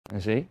You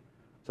see?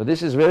 So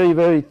this is very,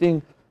 very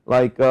thing,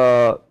 like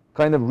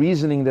kind of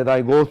reasoning that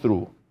I go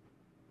through.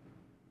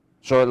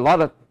 So a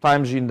lot of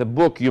times in the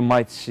book you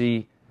might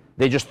see,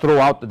 they just throw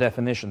out the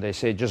definition. They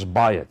say just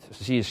buy it.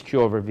 C is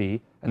Q over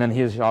V, and then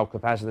here's how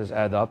capacitors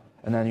add up.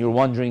 And then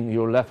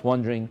you're left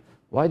wondering,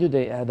 why do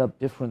they add up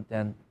different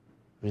than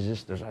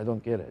resistors? I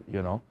don't get it,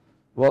 you know.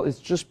 Well, it's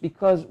just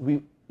because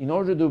in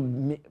order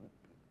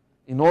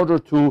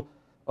to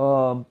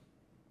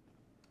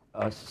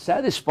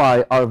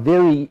satisfy our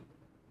very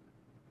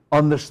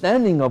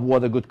understanding of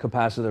what a good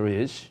capacitor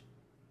is,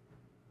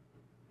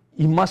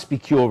 it must be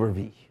Q over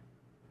V.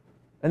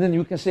 And then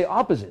you can say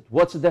opposite.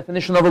 What's the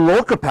definition of a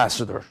low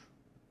capacitor?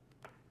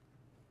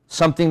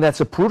 Something that's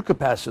a poor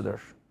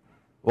capacitor.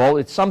 Well,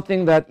 it's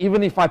something that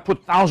even if I put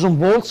 1,000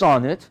 volts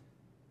on it,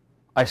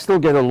 I still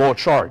get a low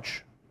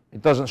charge.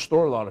 It doesn't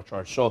store a lot of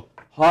charge. So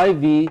high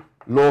V,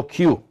 low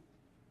Q.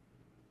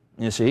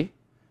 You see?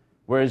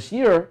 Whereas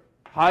here,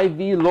 high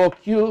V, low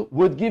Q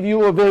would give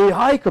you a very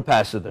high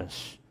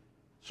capacitance.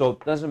 So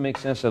it doesn't make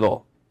sense at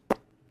all.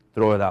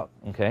 Throw it out,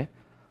 okay?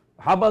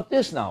 How about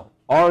this now?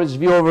 R is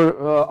V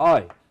over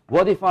I.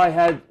 What if I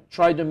had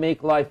tried to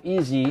make life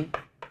easy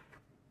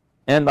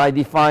and I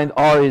defined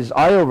R is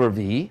I over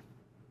V,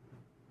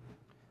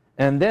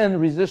 and then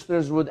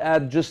resistors would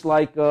add just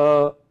like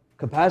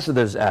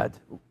capacitors add.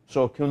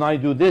 So can I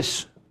do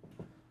this?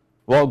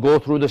 Well, go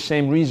through the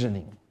same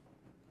reasoning.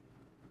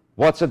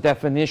 What's a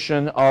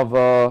definition of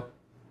a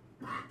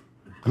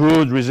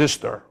good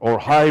resistor or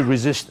high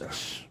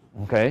resistance?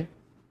 Okay?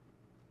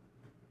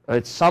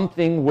 It's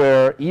something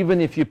where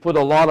even if you put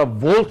a lot of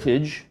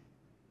voltage,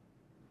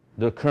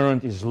 the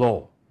current is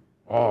low.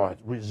 Oh, it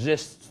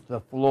resists the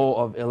flow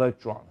of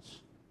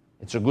electrons.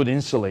 It's a good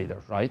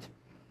insulator, right?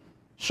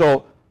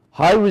 So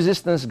high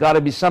resistance got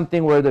to be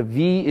something where the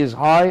V is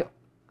high,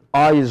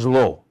 I is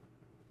low.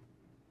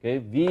 Okay,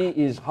 V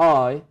is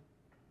high,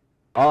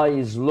 I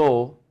is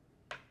low,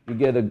 you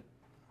get a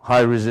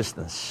high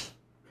resistance.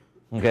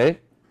 Okay?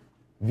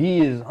 V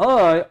is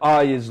high,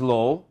 I is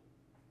low,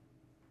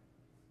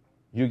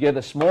 you get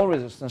a small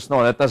resistance.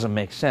 No, that doesn't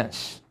make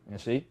sense. You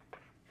see?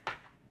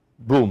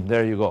 Boom,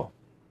 there you go.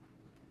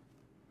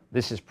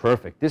 This is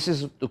perfect. This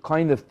is the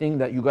kind of thing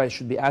that you guys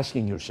should be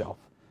asking yourself.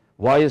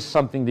 Why is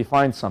something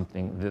defined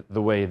something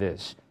the way it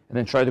is? And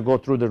then try to go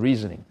through the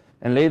reasoning.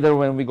 And later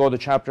when we go to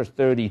chapter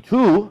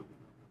 32,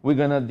 we're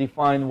going to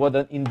define what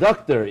an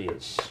inductor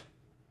is.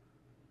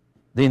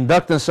 The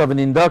inductance of an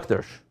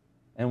inductor.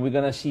 And we're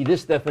going to see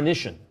this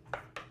definition.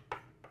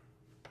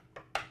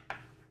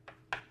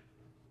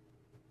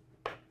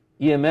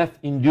 EMF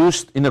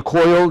induced in a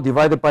coil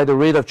divided by the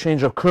rate of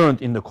change of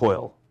current in the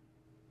coil.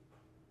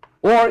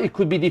 Or it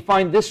could be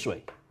defined this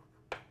way.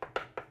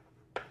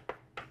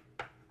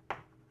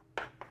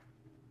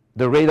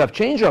 The rate of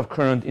change of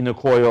current in the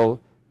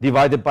coil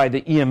divided by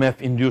the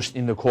EMF induced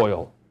in the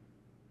coil.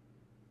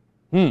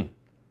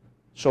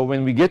 So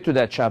when we get to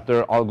that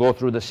chapter, I'll go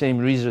through the same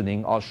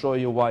reasoning. I'll show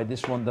you why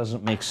this one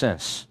doesn't make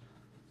sense.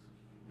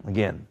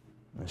 Again,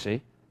 you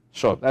see?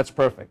 So that's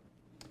perfect.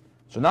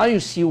 So now you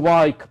see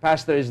why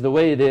capacitor is the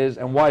way it is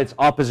and why it's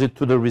opposite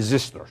to the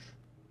resistor.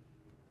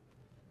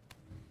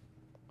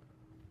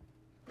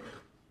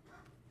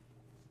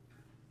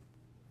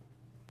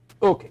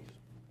 Okay,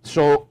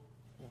 so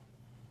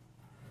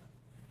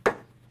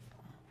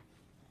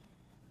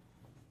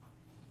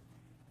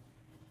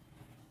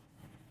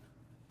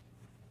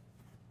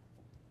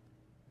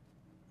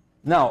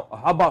now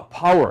how about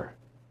power?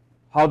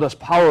 How does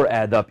power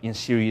add up in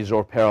series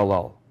or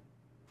parallel?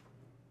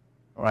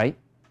 All right?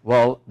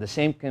 Well, the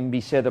same can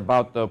be said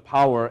about the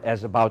power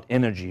as about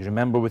energy.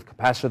 Remember with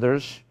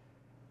capacitors,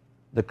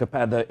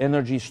 the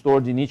energy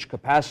stored in each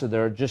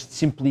capacitor just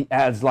simply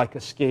adds like a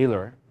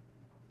scalar.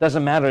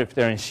 Doesn't matter if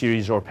they're in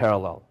series or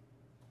parallel.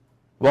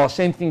 Well,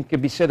 same thing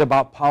can be said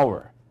about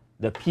power.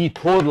 The P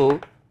total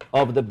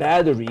of the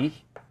battery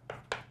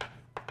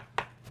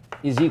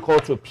is equal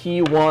to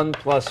P1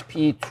 plus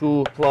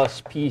P2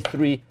 plus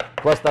P3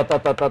 plus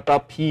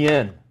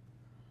Pn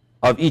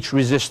of each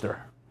resistor.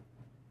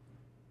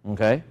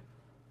 Okay?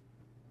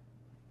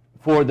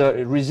 For the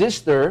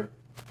resistor,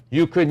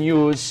 you can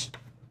use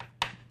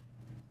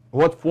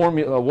what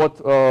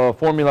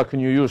formula can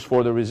you use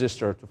for the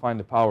resistor to find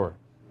the power?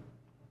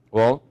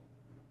 Well,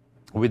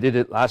 we did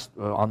it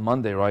on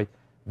Monday, right?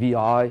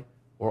 VI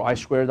or I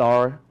squared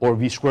R or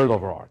V squared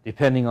over R,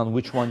 depending on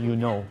which one you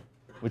know,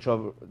 which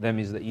of them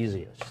is the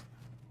easiest.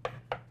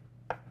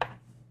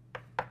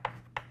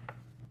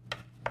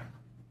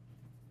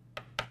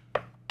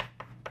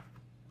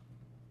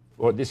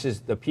 Or this is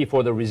the P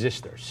for the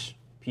resistors,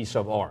 P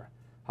sub R.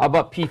 How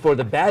about P for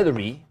the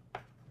battery?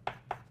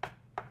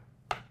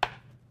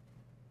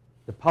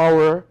 The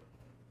power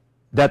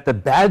that the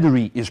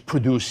battery is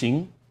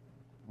producing,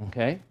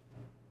 okay?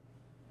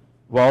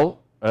 Well,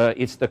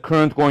 it's the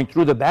current going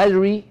through the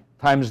battery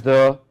times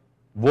the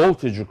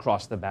voltage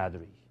across the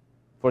battery.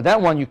 For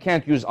that one, you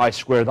can't use I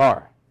squared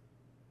R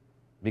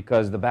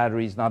because the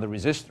battery is not a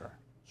resistor.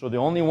 So the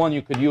only one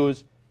you could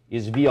use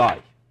is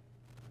VI.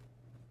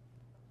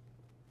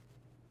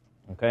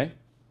 Okay?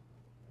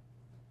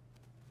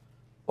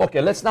 Okay,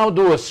 let's now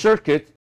do a circuit